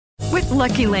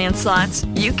Lucky Land Slots,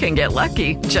 you can get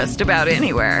lucky just about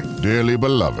anywhere. Dearly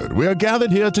beloved, we are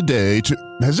gathered here today to...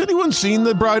 Has anyone seen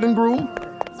the bride and groom?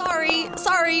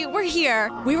 Sorry, we're here.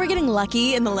 We were getting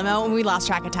lucky in the limo and we lost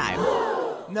track of time.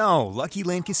 No, Lucky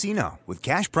Land Casino, with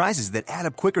cash prizes that add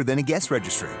up quicker than a guest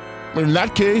registry. In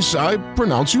that case, I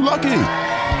pronounce you lucky.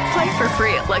 Play for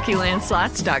free at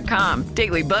LuckyLandSlots.com.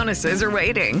 Daily bonuses are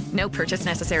waiting. No purchase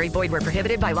necessary. Void where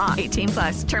prohibited by law.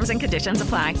 18+. Terms and conditions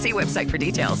apply. See website for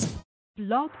details.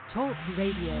 Blog Talk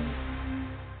Radio.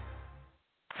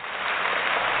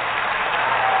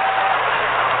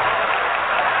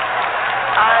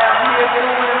 I am here to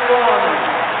inform you,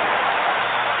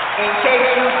 in case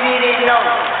you didn't know,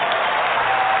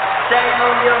 shame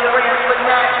on your friends for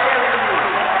not telling you,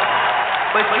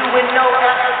 but you would know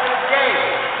after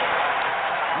today.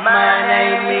 My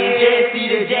name is Jesse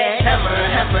the Jackhammer,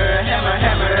 hammer, hammer,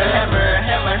 hammer, hammer,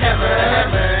 hammer, hammer,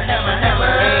 hammer, hammer,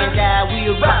 hammer, and I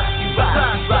will rock you,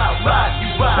 rock you, rock, rock you,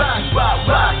 rock you, rock,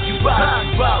 rock you, rock,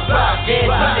 rock, rock, Jesse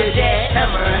the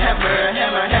Jackhammer, hammer,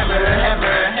 hammer, hammer,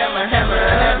 hammer, hammer, hammer,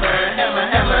 hammer, hammer,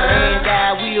 hammer, and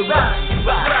I will rock you,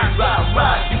 rock, rock,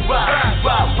 rock you, rock,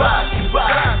 rock, rock you,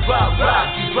 rock, rock, rock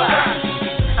you, rock.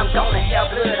 I'm gonna have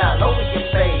blood all over your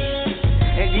face,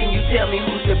 and then you tell me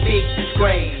who's the big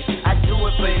disgrace. I do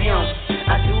it for them,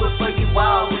 I do it for you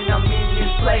all when I'm in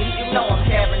this place. You know I'm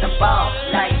having a ball,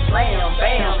 like slam,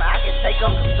 bam. I can take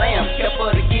them to slam, care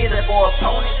for the gear for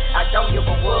opponent. I don't give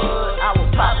a what, I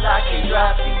will pop, lock, and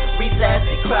drop you, relapse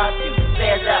and cross you,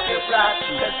 fast out and flop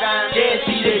you, cause I'm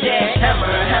Jesse the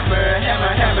Jackhammer, hammer,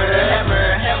 hammer, hammer,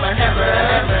 hammer, hammer, hammer,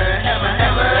 hammer, hammer,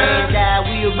 hammer, and I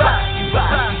will rock you,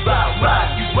 rock you, rock, rock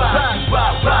you, rock,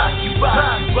 rock, rock you,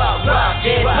 rock, rock, rock,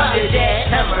 Jesse the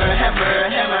Jackhammer, hammer,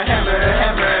 hammer, hammer,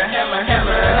 hammer, hammer, hammer,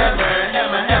 hammer,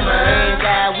 hammer, hammer, and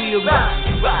I will rock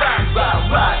you, rock,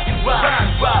 rock, rock you,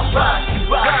 rock, rock, rock you,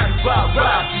 rock, rock,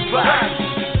 rock you, rock.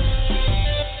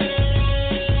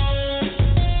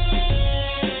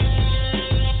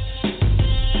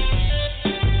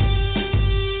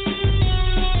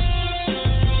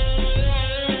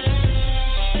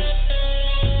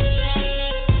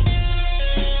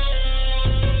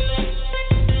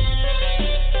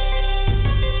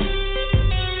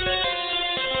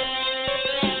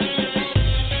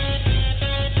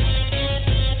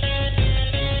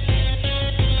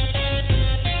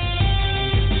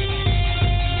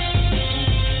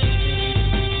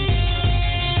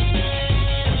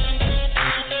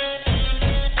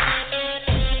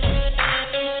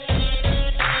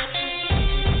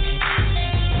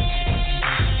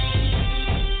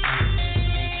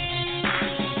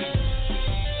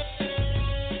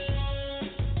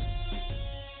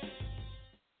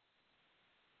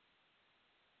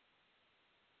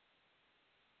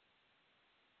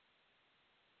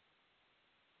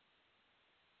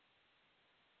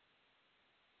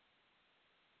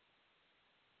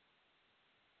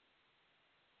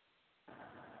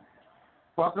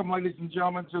 Welcome, ladies and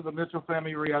gentlemen, to the Mitchell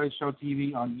Family Reality Show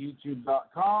TV on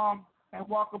YouTube.com. And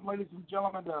welcome, ladies and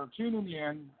gentlemen, that are tuning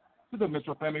in to the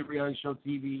Mitchell Family Reality Show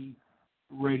TV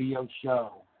radio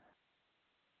show.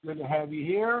 Good to have you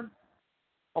here.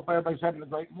 Hope everybody's having a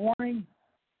great morning.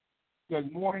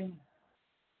 Good morning.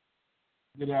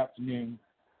 Good afternoon.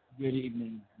 Good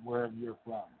evening, wherever you're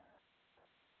from.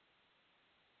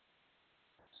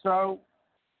 So,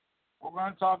 we're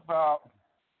going to talk about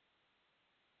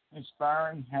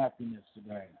inspiring happiness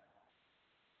today.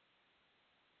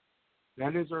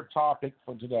 That is our topic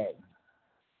for today.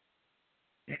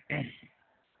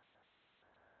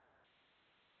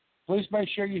 Please make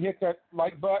sure you hit that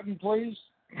like button, please,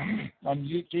 on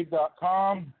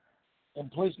YouTube.com.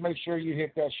 And please make sure you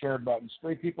hit that share button. It's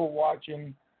 3 people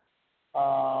watching.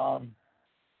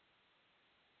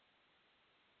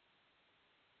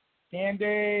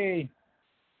 Candy,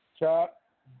 Chuck,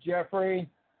 Jeffrey.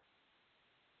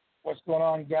 What's going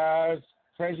on, guys?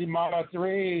 Crazy Mama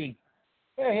 3.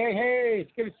 Hey.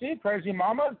 It's good to see you, Crazy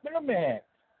Mama. It's been a minute.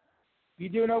 You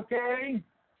doing okay?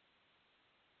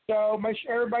 So make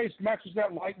sure everybody smashes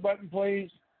that like button, please.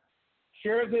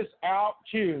 Share this out,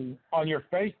 too, on your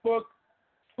Facebook,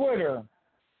 Twitter,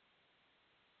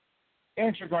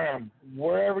 Instagram,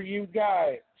 wherever you got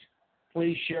it.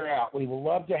 Please share out. We would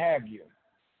love to have you.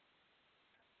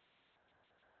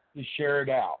 Just share it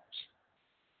out.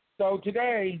 So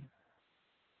today,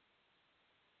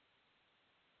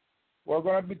 we're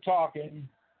going to be talking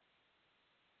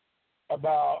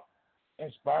about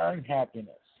inspiring happiness.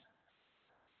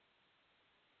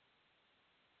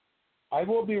 I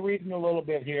will be reading a little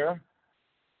bit here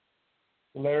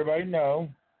to let everybody know.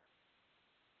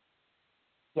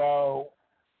 So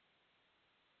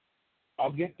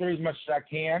I'll get through as much as I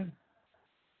can.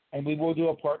 and we will do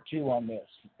a part 2 on this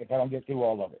if I don't get through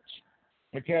all of it.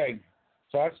 Okay,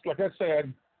 so that's, like I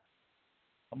said,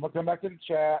 I'm going to come back to the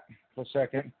chat for a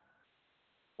second.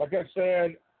 Like I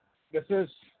said, this is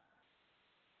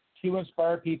to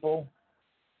inspire people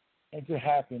into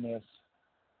happiness,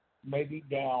 maybe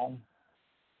down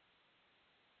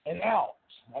and out.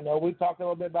 I know we talked a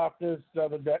little bit about this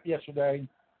yesterday,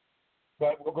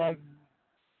 but it's going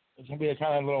to be a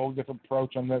kind of little different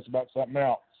approach on this about something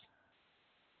else.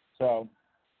 So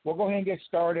we'll go ahead and get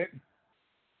started.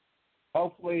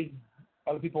 Hopefully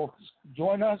other people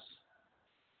join us.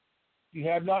 If you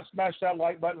have not smashed that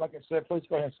like button, like I said, please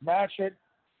go ahead and smash it.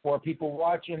 For people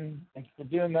watching, and for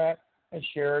doing that, and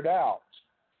share it out.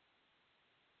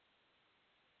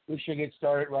 We should get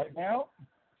started right now.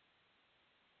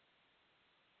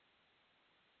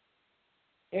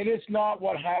 It is not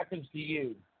what happens to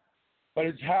you, but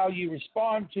it's how you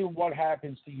respond to what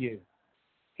happens to you.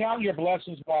 Count your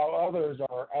blessings while others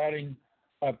are adding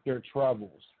up their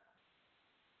troubles.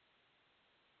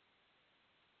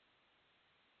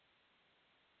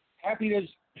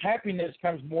 Happiness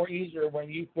comes more easier when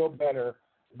you feel better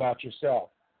about yourself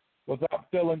without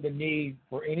feeling the need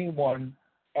for anyone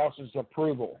else's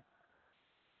approval.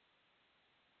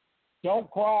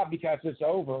 Don't cry because it's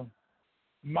over.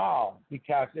 Smile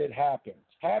because it happens.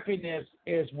 Happiness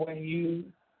is when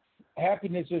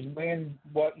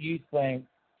what you think,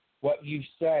 what you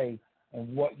say,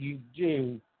 and what you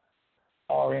do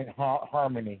are in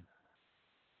harmony.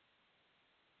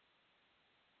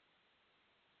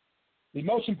 The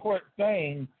most important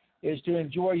thing is to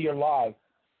enjoy your life,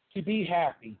 to be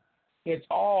happy. It's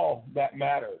all that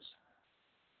matters.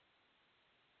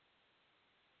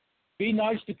 Be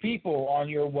nice to people on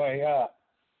your way up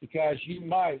because you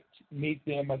might meet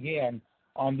them again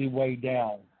on the way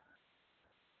down.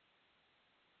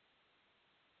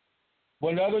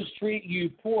 When others treat you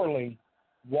poorly,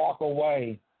 walk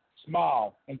away,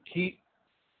 smile, and keep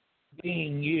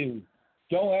being you.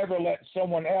 Don't ever let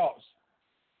someone else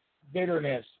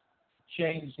bitterness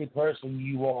change the person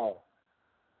you are.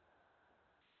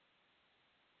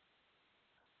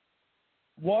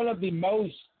 One of the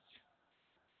most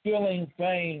fulfilling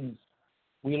things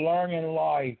we learn in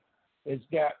life is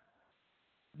that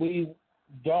we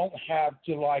don't have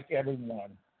to like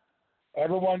everyone.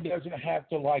 Everyone doesn't have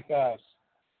to like us,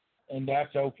 and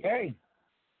that's okay.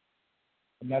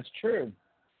 And that's true.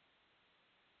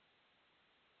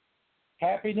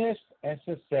 Happiness and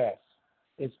success.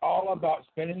 It's all about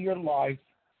spending your life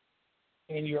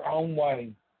in your own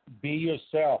way. Be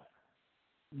yourself.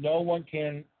 No one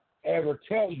can ever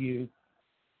tell you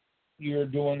you're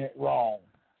doing it wrong.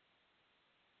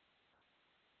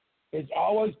 It's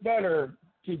always better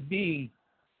to be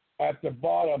at the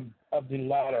bottom of the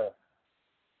ladder.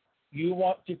 You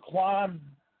want to climb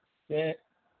than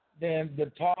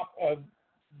the top of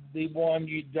the one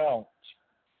you don't.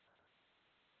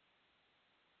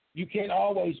 You can't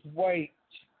always wait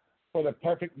for the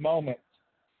perfect moment.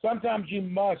 Sometimes you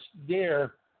must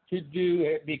dare to do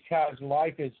it because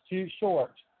life is too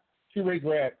short to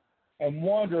regret and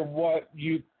wonder what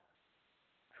you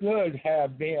could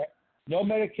have been. No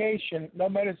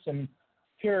medicine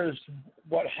cures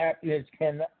what happiness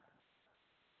cannot.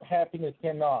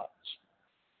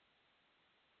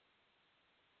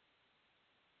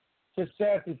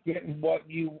 Success is getting what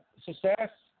you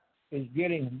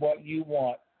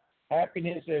want.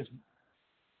 Happiness is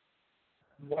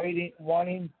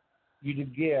wanting you to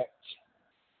get.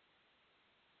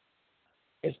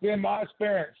 It's been my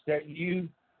experience that you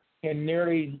can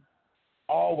nearly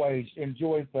always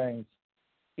enjoy things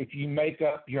if you make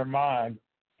up your mind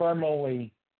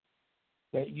firmly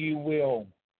that you will.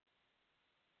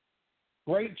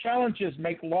 Great challenges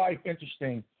make life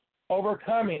interesting.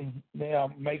 Overcoming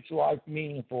them makes life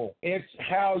meaningful. It's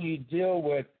how you deal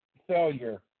with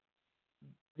failure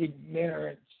that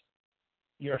determines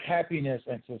your happiness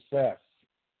and success.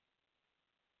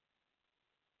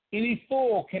 Any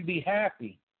fool can be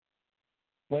happy.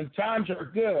 When times are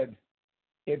good,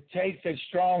 it takes a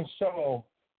strong soul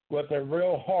with a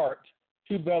real heart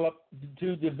to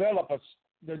develop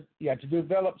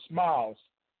smiles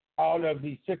out of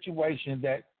the situation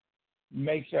that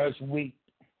makes us weak.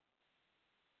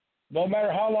 No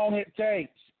matter how long it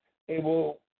takes, it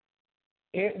will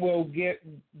get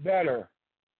better.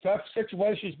 Tough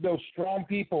situations build strong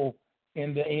people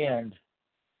in the end.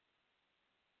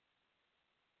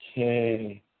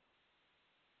 Okay.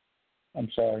 I'm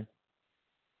sorry.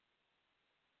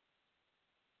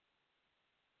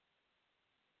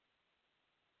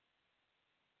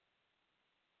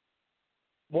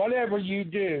 Whatever you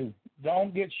do,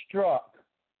 don't get struck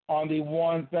on the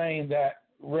one thing that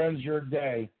ruins your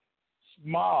day.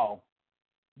 smile.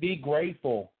 Be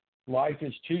grateful. Life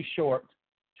is too short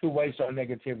to waste on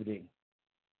negativity.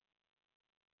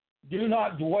 Do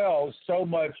not dwell so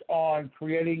much on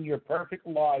creating your perfect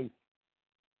life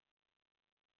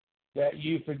that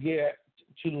you forget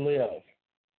to live.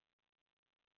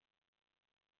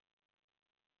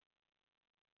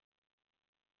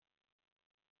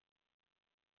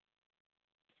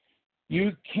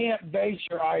 You can't base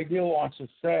your ideal on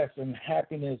success and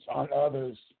happiness on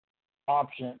others'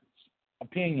 options,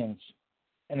 opinions,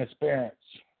 and experience.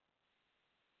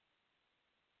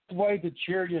 The way to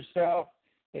cheer yourself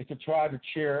is to try to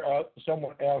cheer up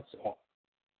someone else up.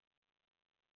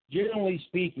 Generally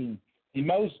speaking, the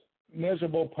most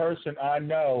miserable person I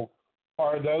know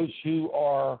are those who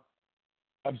are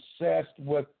obsessed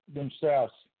with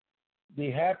themselves.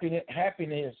 The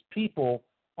happiness people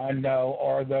I know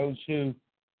are those who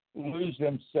lose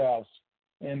themselves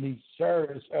in the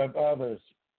service of others.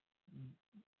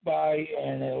 By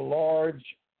and large,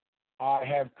 I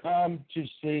have come to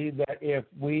see that if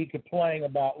we complain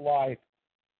about life,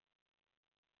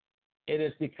 it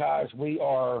is because we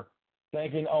are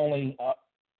thinking only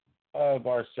of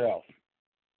ourselves.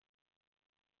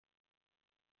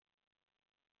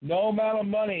 No amount of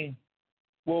money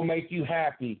will make you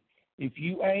happy. If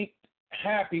you ain't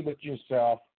happy with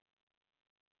yourself,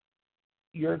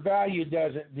 your value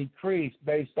doesn't decrease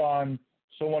based on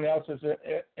someone else's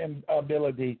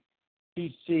ability to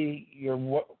see your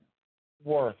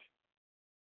worth.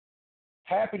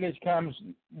 Happiness comes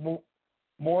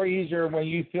more easier when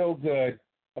you feel good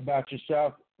about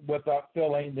yourself without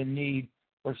feeling the need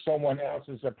for someone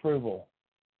else's approval.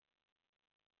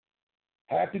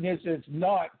 Happiness is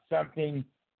not something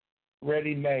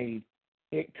ready-made.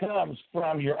 It comes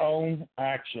from your own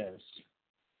actions.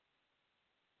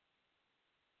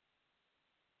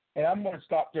 And I'm going to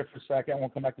stop there for a second. I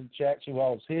want to come back to the chat, see who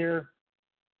all is here.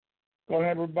 Go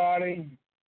ahead, everybody.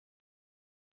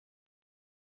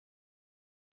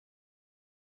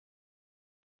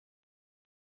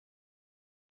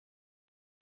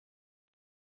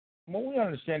 Well, we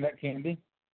understand that, Candy.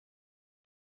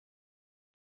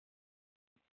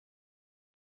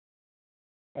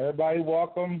 Everybody,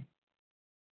 welcome.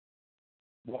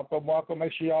 Welcome.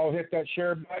 Make sure y'all hit that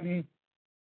share button.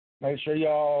 Make sure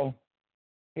y'all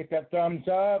hit that thumbs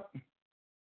up.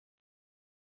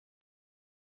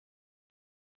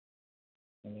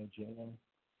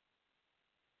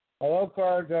 Hello,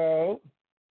 Cargo.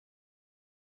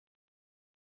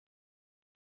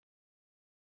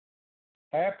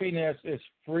 Happiness is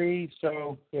free,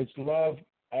 so it's love.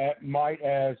 Might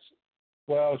as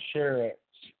well share it.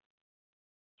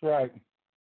 That's right.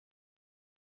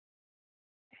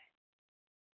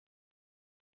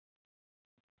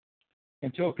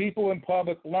 Until people in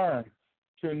public learn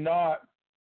to not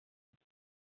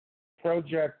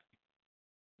project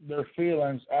their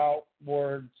feelings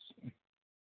outwards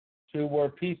to where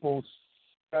people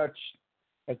such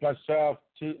as myself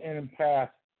to empath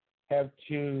have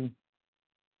to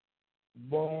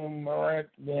boomerang,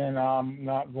 then I'm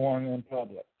not going in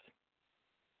public.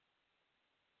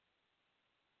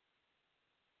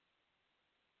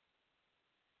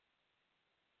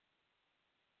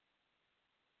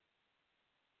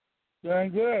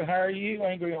 Doing good. How are you,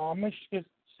 Angry Amish? Good to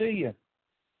see you.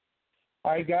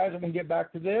 All right, guys, I'm going to get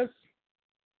back to this.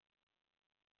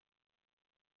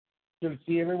 Good to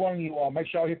see every one of you all. Make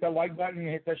sure you hit that like button and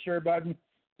hit that share button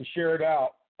to share it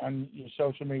out on your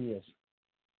social medias.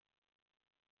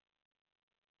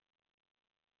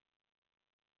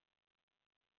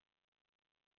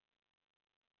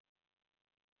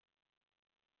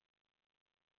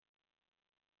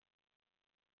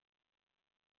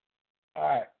 All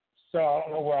right. So I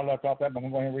don't know where I left off that, but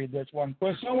I'm going to read this one.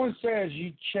 When someone says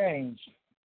you changed,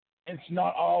 it's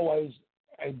not always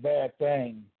a bad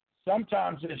thing.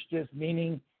 Sometimes it's just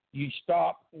meaning you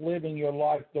stop living your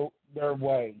life their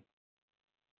way.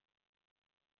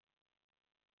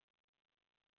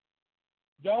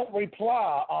 Don't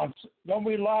rely on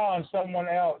someone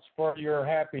else for your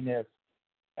happiness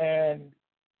and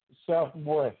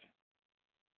self-worth.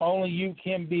 Only you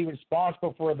can be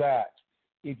responsible for that.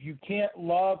 If you can't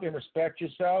love and respect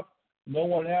yourself, no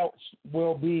one else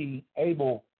will be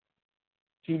able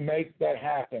to make that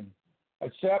happen.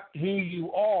 Accept who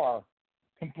you are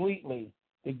completely,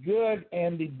 the good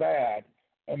and the bad,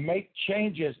 and make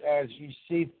changes as you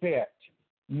see fit,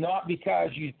 not because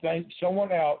you think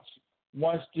someone else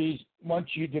wants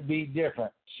you to be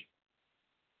different.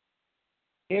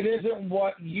 It isn't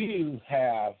what you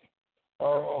have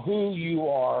or who you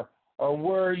are or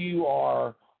where you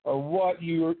are or what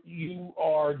you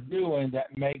are doing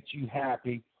that makes you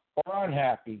happy or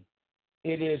unhappy.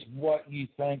 it is what you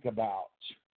think about.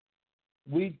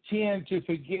 We tend to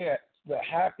forget that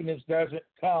happiness doesn't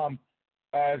come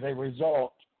as a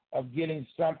result of getting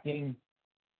something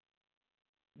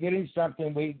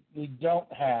we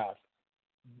don't have,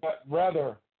 but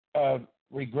rather of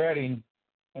regretting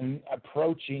and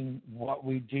approaching what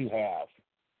we do have.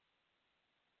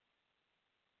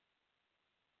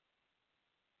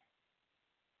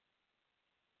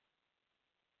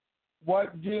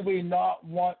 What do we not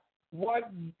want?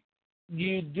 What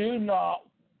you do not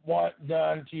want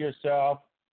done to yourself,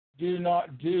 do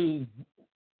not do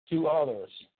to others.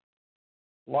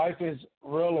 Life is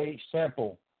really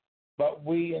simple, but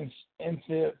we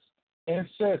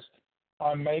insist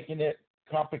on making it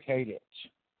complicated.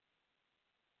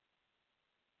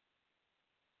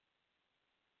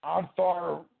 I'd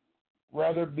far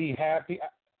rather be happy.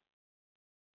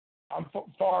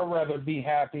 Far rather be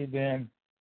happy than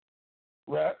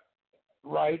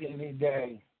right any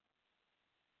day.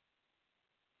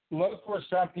 Look for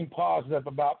something positive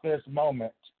about this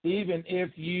moment, even if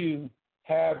you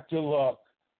have to look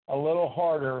a little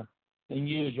harder than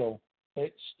usual.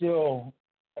 It's still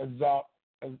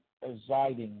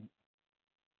exciting.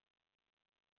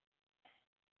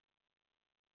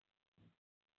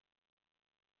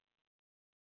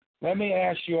 Let me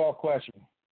ask you all a question.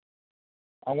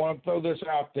 I want to throw this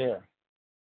out there,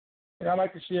 and I'd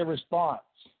like to see a response.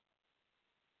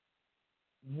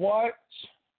 What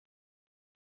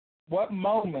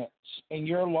moments in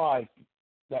your life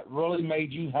that really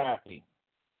made you happy?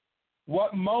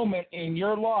 What moment in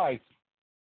your life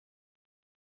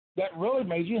that really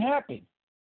made you happy?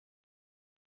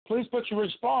 Please put your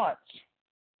response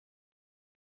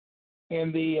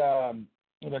in the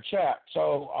chat.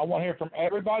 So I want to hear from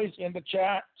everybody in the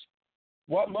chat.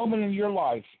 What moment in your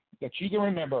life that you can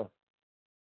remember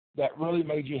that really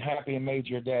made you happy and made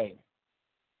your day?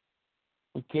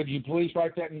 Could you please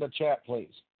write that in the chat,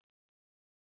 please?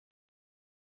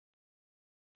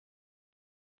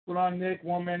 Put on Nick,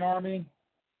 One Man Army.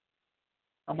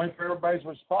 I'm waiting for everybody's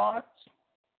response.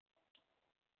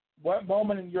 What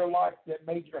moment in your life that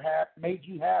made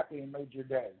you happy and made your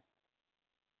day?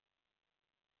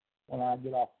 When I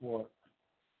get off work.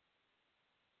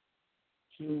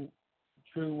 True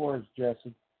words,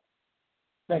 Jesse.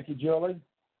 Thank you, Julie.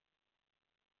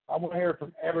 I want to hear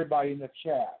from everybody in the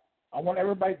chat. I want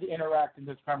everybody to interact in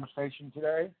this conversation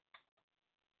today.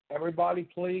 Everybody,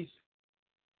 please.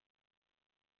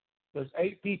 There's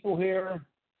 8 people here.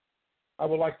 I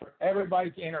would like for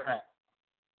everybody to interact.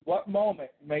 What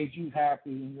moment made you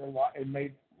happy in your life?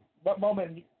 What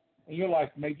moment in your life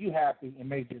made you happy and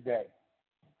made your day?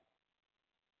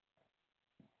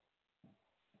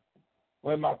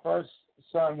 When my first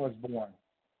son was born.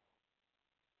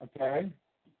 Okay.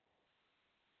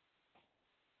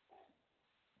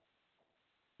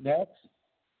 Next.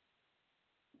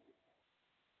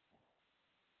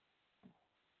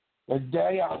 The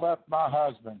day I left my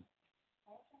husband.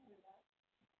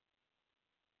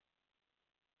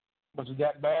 Was it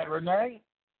that bad, Renee?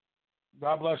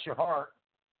 God bless your heart.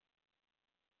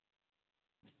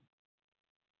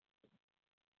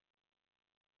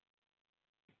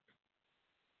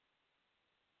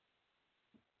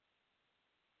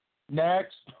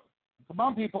 Next. Come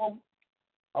on, people.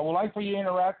 I would like for you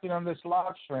interacting on this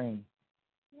live stream.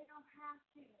 You don't have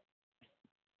to.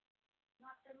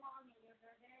 Not the mommy or the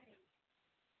daddy.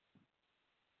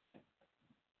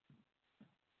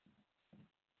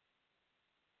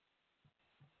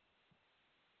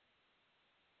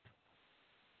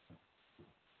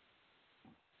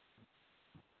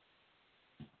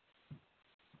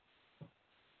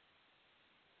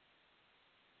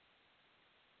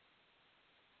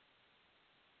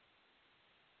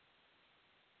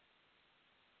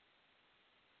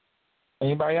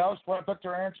 Anybody else want to put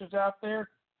their answers out there?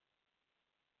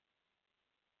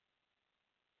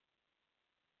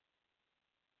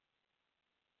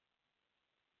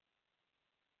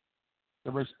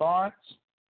 The response?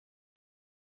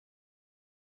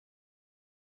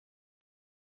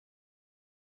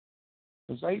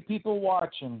 There's 8 people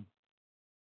watching.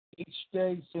 Each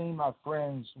day seeing my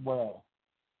friends well.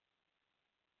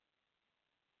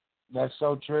 That's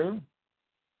so true.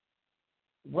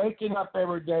 Waking up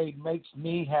every day makes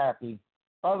me happy.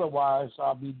 Otherwise,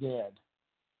 I'll be dead.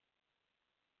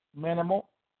 Minimal,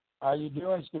 how you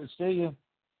doing? It's good to see you.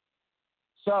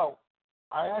 So,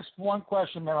 I asked one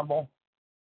question, Minimal.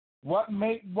 What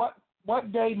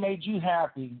day made you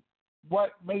happy?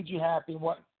 What made you happy?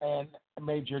 What and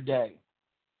made your day?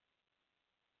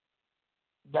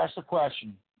 That's the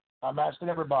question. I'm asking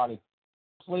everybody.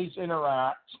 Please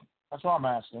interact. That's what I'm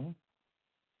asking.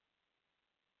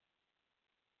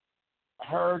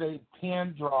 heard a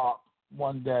pin drop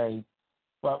one day,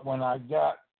 but when I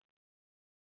got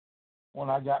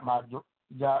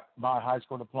my high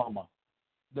school diploma.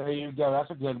 There you go.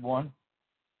 That's a good one.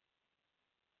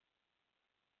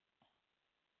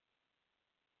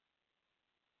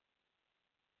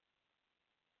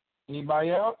 Anybody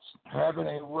else? Having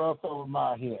a roof over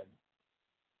my head.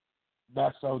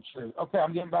 That's so true. Okay,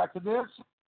 I'm getting back to this.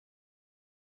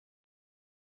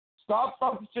 Stop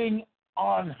focusing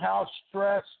on how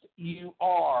stressed you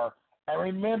are and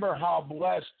remember how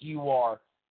blessed you are.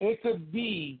 It could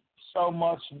be so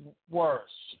much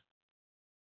worse.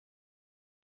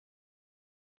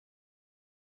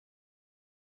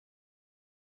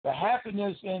 The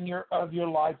happiness of your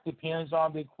life depends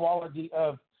on the quality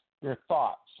of your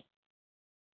thoughts.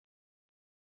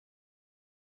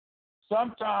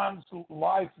 Sometimes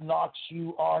life knocks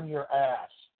you on your ass.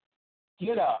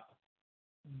 Get up.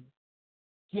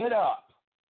 Get up.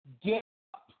 Get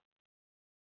up.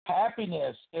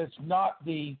 Happiness is not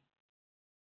the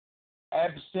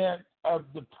absence of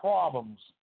the problems.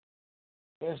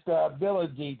 It's the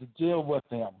ability to deal with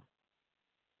them.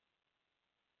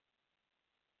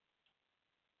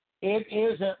 It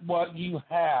isn't what you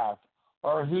have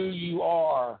or who you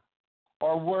are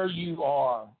or where you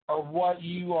are or what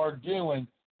you are doing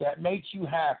that makes you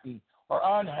happy or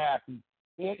unhappy.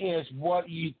 It is what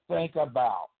you think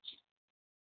about.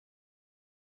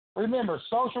 Remember,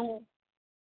 social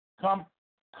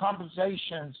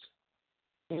compensations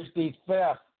is the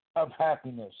theft of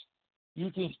happiness. You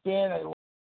can spend a lot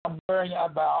of time worrying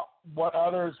about what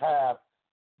others have,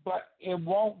 but it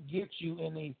won't get you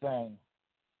anything.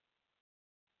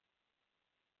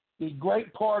 The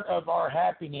great part of our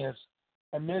happiness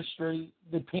and mystery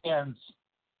depends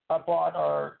upon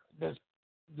our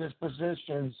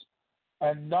dispositions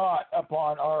and not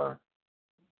upon our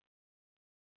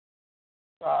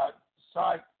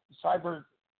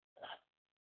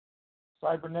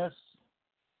cyberness,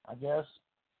 I guess.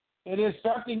 It is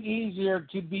something easier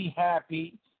to be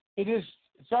happy. It is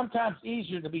sometimes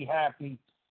easier to be happy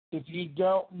if you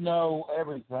don't know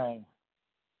everything.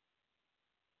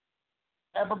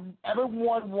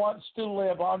 Everyone wants to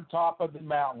live on top of the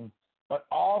mountain, but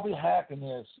all the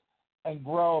happiness and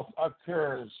growth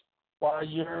occurs while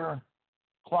you're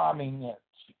climbing it.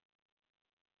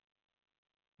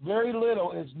 Very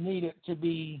little is needed to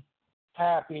be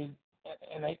happy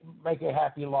and make a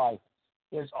happy life.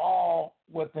 It's all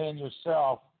within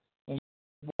yourself and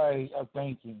your way of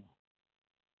thinking.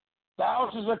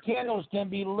 Thousands of candles can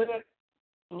be lit.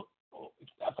 A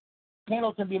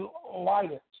candle can be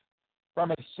lighted from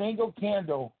a single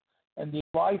candle, and the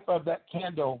life of that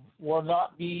candle will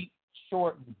not be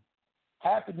shortened.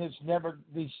 Happiness never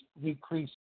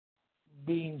decreases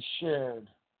being shared.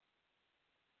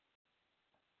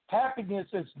 Happiness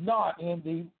is not in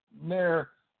the mere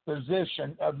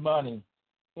possession of money.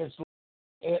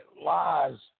 It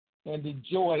lies in the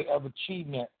joy of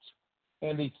achievement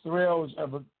and the thrills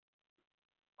of a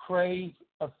crave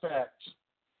effect.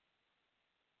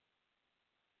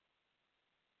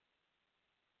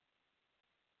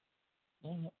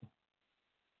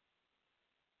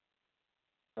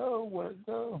 Oh, where'd it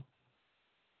go?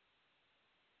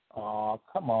 Oh,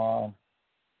 come on.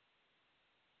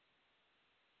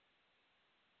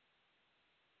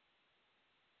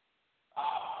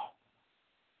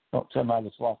 Don't tell me I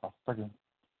just lost my freaking.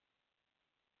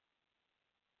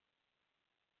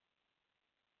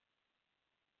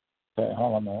 Okay,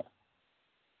 hold on a minute.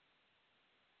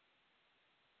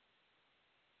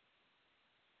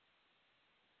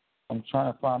 I'm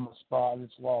trying to find my spot. I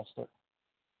just lost it.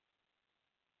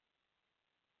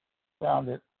 Found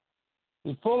it.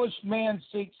 The foolish man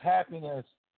seeks happiness,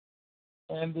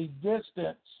 and the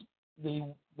distance,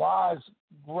 the wise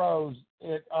grows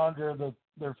it under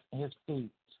his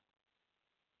feet.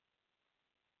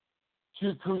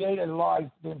 To create a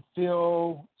life that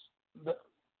feels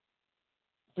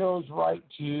right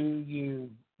to you,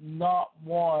 not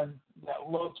one that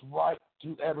looks right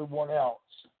to everyone else.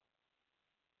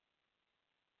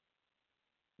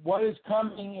 What is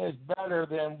coming is better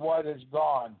than what is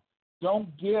gone.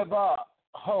 Don't give up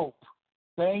hope.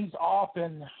 Things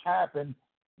often happen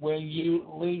when you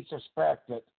least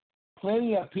expect it.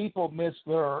 Plenty of people miss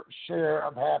their share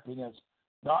of happiness,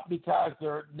 not because they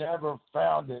never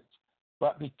found it,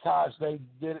 but because they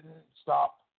didn't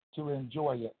stop to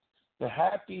enjoy it. The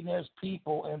happiness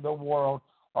people in the world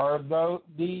are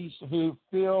these who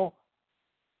feel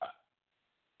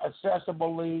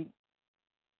accessibly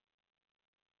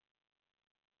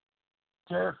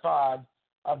terrified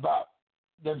about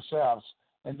themselves.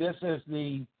 And this is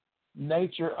the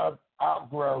nature of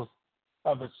outgrowth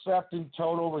of accepting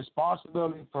total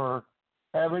responsibility for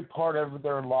every part of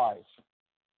their life.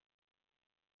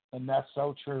 And that's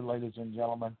so true, ladies and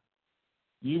gentlemen.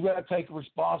 You've got to take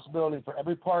responsibility for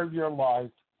every part of your life,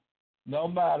 no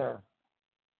matter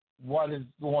what is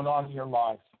going on in your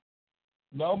life.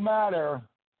 No matter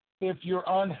if you're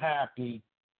unhappy,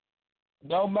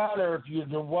 no matter if you're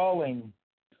dwelling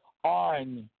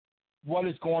on what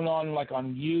is going on, like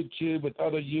on YouTube with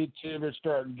other YouTubers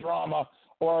starting drama,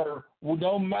 or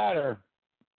no matter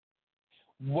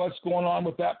what's going on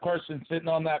with that person sitting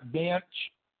on that bench,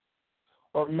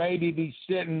 or maybe be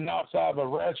sitting outside of a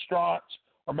restaurant,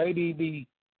 or maybe be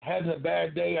having a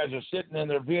bad day as they're sitting in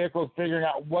their vehicle figuring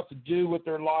out what to do with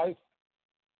their life.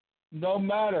 No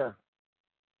matter.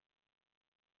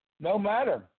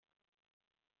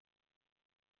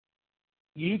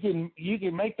 You can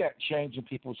make that change in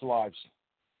people's lives.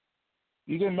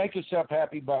 You can make yourself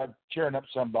happy by cheering up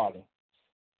somebody.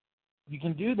 You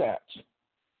can do that.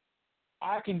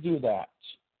 I can do that.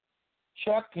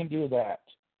 Chuck can do that.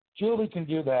 Julie can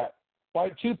do that.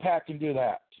 White Tupac can do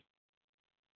that.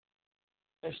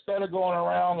 Instead of going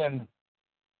around and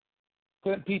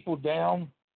putting people down,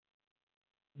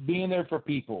 being there for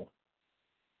people,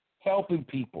 helping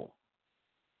people,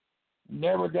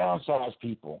 never downsize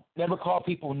people, never call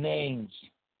people names.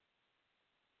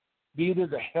 Be there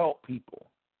to help people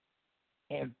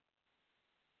and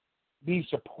be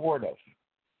supportive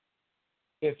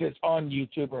if it's on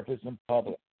YouTube or if it's in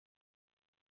public.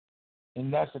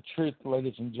 And that's the truth,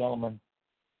 ladies and gentlemen.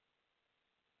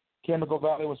 Chemical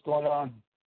Valley, what's going on?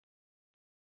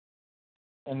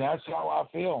 And that's how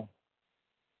I feel.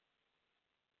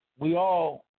 We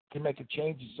all can make a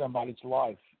change in somebody's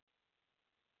life.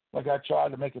 Like I tried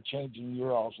to make a change in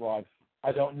your all's life.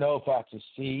 I don't know if I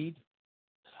succeed.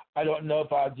 I don't know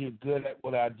if I do good at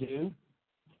what I do.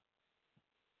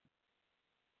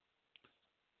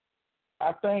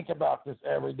 I think about this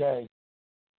every day.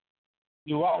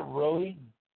 Do I really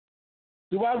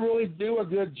do a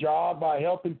good job by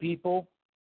helping people?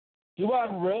 Do I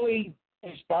really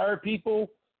inspire people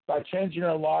by changing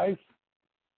their life?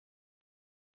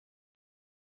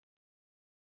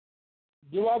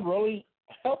 Do I really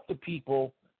help the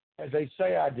people as they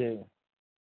say I do?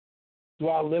 Do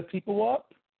I lift people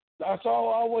up? That's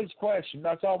always question.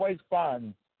 That's always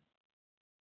fun.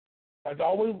 That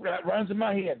runs in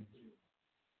my head.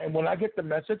 And when I get the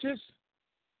messages,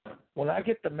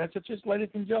 ladies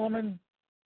and gentlemen,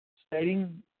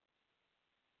 stating,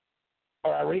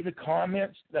 or I read the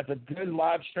comments, that's a good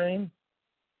live stream,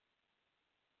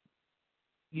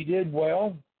 you did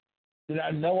well, then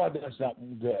I know I did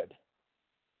something good.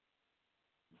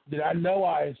 Then I know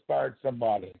I inspired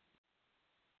somebody.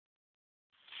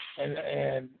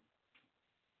 And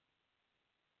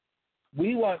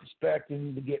we weren't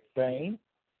expecting to get fame.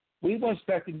 We weren't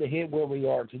expecting to hit where we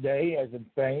are today as in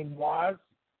fame-wise,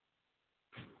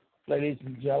 ladies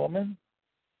and gentlemen.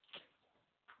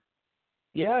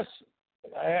 Yes,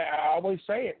 I always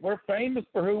say it. We're famous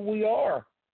for who we are,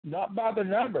 not by the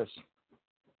numbers,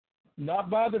 not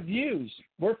by the views.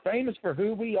 We're famous for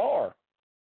who we are,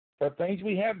 for things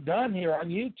we have done here on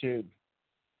YouTube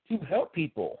to help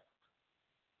people.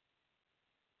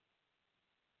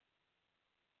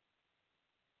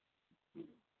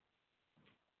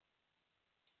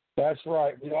 That's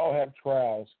right. We all have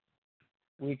trials.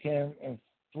 We can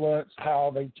influence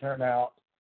how they turn out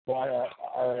by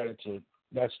our attitude.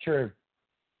 That's true.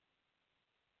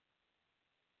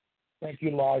 Thank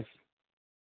you, Life.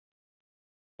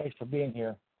 Thanks for being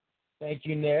here. Thank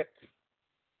you, Nick.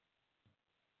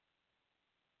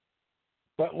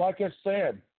 But like I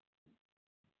said,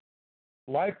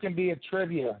 life can be a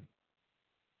trivia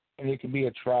and it can be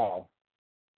a trial.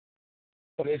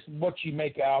 But it's what you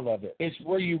make out of it. It's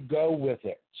where you go with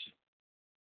it.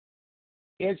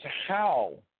 It's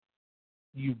how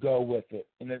you go with it,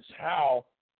 and it's how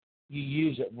you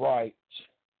use it right.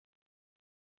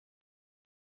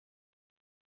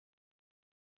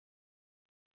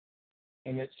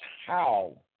 And it's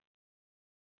how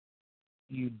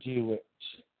you do it.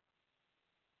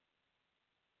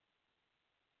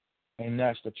 And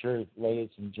that's the truth, ladies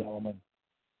and gentlemen.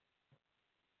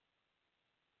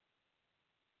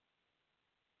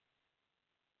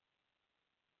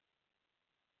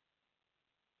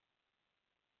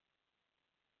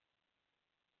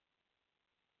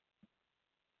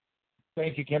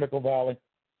 Thank you, Chemical Valley.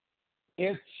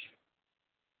 It's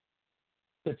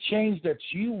the change that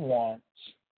you want.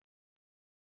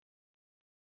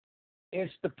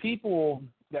 It's the people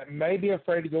that may be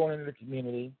afraid of going into the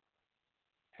community.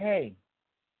 Hey,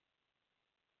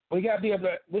 we got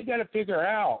to figure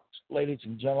out, ladies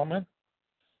and gentlemen,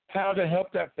 how to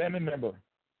help that family member.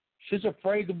 She's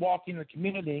afraid to walk in the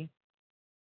community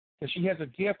because she has a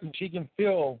gift and she can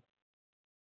feel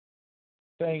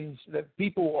things that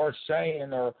people are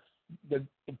saying or the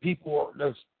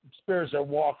spirits are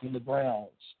walking the grounds.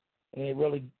 And it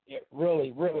really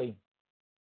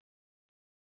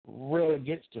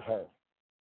gets to her.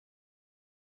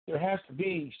 There has to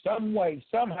be some way,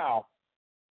 somehow,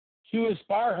 to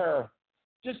inspire her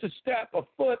just to step a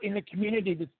foot in the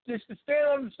community, just to stand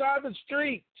on the side of the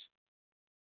street,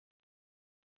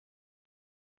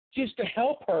 just to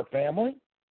help her family.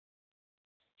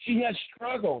 She has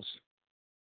struggles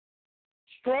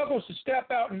to step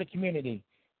out in the community,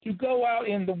 to go out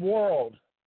in the world.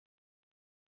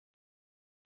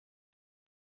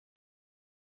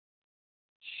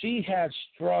 She has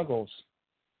struggles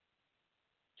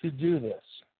to do this.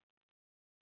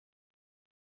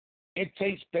 It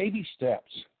takes baby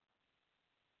steps.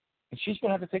 And she's going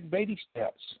to have to take baby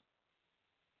steps.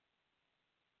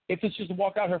 If it's just to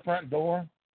walk out her front door,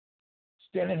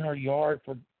 stand in her yard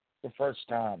for the first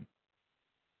time,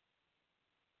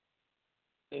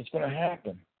 it's going to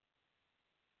happen.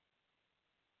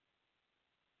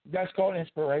 That's called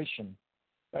inspiration.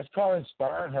 That's called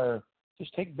inspiring her.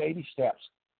 Just take baby steps.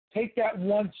 Take that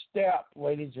one step,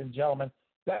 ladies and gentlemen,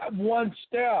 that one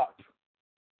step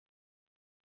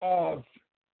of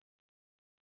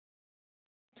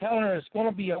telling her it's going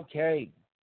to be okay.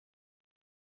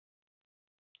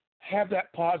 Have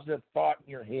that positive thought in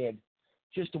your head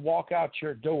just to walk out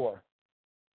your door.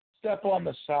 Step on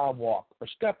the sidewalk or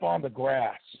step on the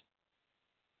grass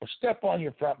or step on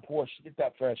your front porch to get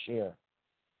that fresh air.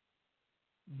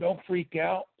 Don't freak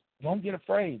out. Don't get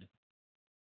afraid.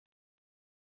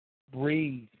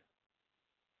 Breathe.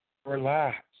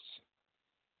 Relax.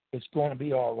 It's going to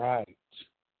be all right.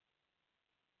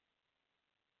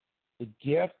 The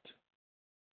gift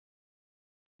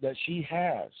that she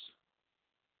has,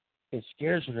 it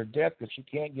scares her to death because she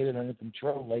can't get it under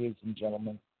control, ladies and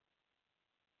gentlemen.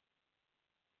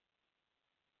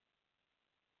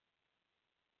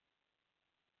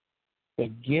 The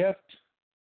gift,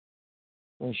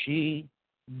 when she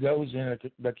goes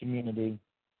into the community,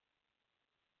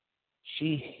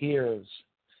 she hears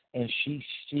and she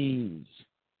sees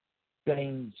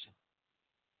things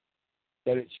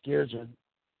that it scares her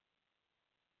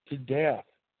to death.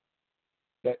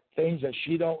 That things that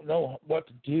she don't know what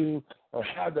to do or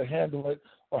how to handle it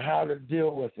or how to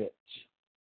deal with it.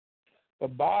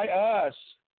 But by us,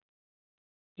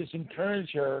 just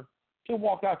encourage her to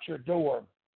walk out your door.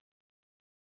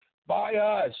 By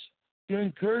us, to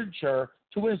encourage her,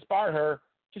 to inspire her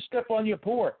to step on your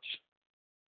porch.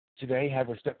 Today, have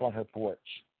her step on her porch.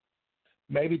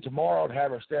 Maybe tomorrow,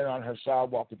 have her stand on her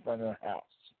sidewalk in front of her house.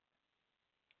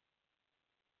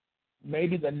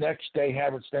 Maybe the next day,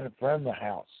 have her stand in front of the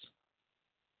house.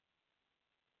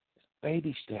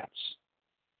 Baby steps.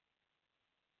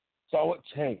 That's all it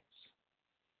takes.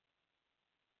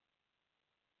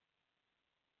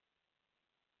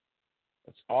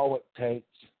 That's all it takes.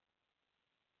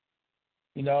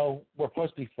 You know, we're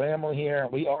supposed to be family here.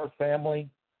 We are family.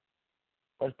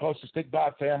 We're supposed to stick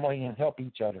by family and help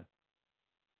each other.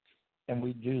 And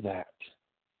we do that.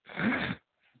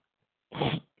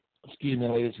 Excuse me,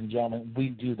 ladies and gentlemen, we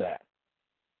do that.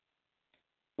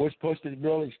 We're supposed to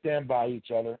really stand by each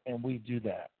other, and we do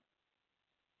that.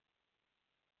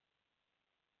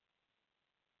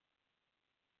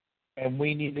 And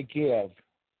we need to give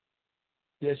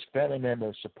this family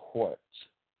member support.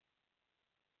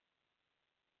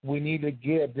 We need to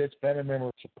give this family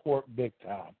member support big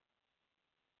time.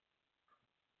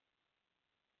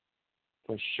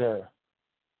 For sure.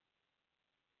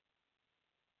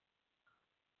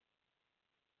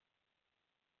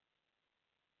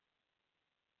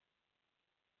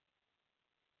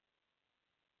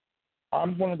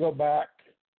 I'm going to go back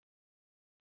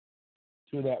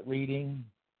to that reading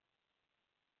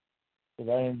because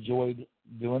I enjoyed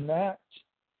doing that.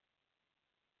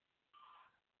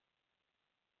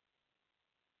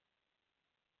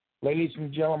 Ladies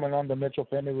and gentlemen, on the Mitchell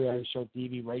Family Reality Show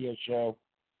TV radio show,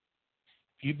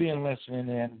 if you've been listening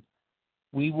in,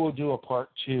 we will do a part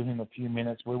 2 in a few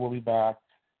minutes. We will be back.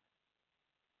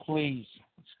 Please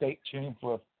stay tuned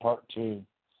for a part 2.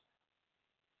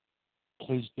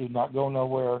 Please do not go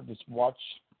nowhere. Just watch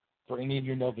for any of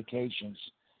your notifications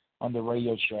on the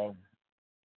radio show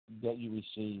that you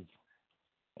receive,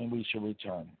 and we shall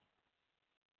return.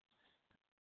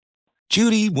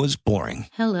 Judy was boring.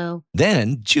 Hello.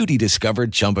 Then Judy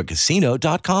discovered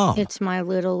ChumbaCasino.com. It's my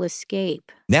little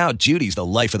escape. Now Judy's the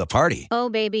life of the party. Oh,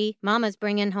 baby, mama's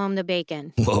bringing home the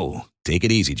bacon. Whoa, take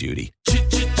it easy, Judy.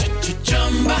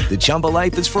 The Chumba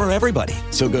life is for everybody.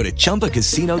 So go to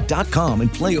ChumbaCasino.com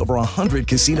and play over 100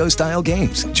 casino-style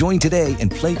games. Join today and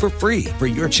play for free for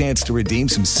your chance to redeem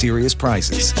some serious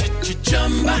prizes.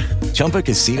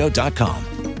 ChumbaCasino.com.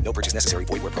 No purchase necessary.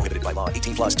 Void where prohibited by law.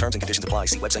 18 plus terms and conditions apply.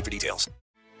 See website for details.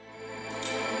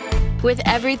 With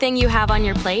everything you have on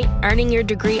your plate, earning your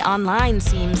degree online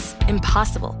seems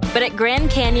impossible. But at Grand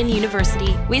Canyon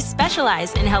University, we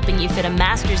specialize in helping you fit a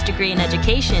master's degree in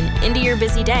education into your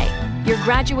busy day. Your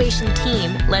graduation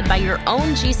team, led by your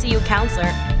own GCU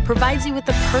counselor, provides you with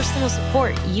the personal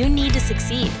support you need to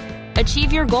succeed.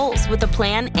 Achieve your goals with a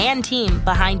plan and team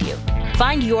behind you.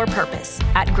 Find your purpose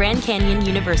at Grand Canyon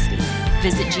University.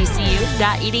 Visit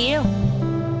gcu.edu.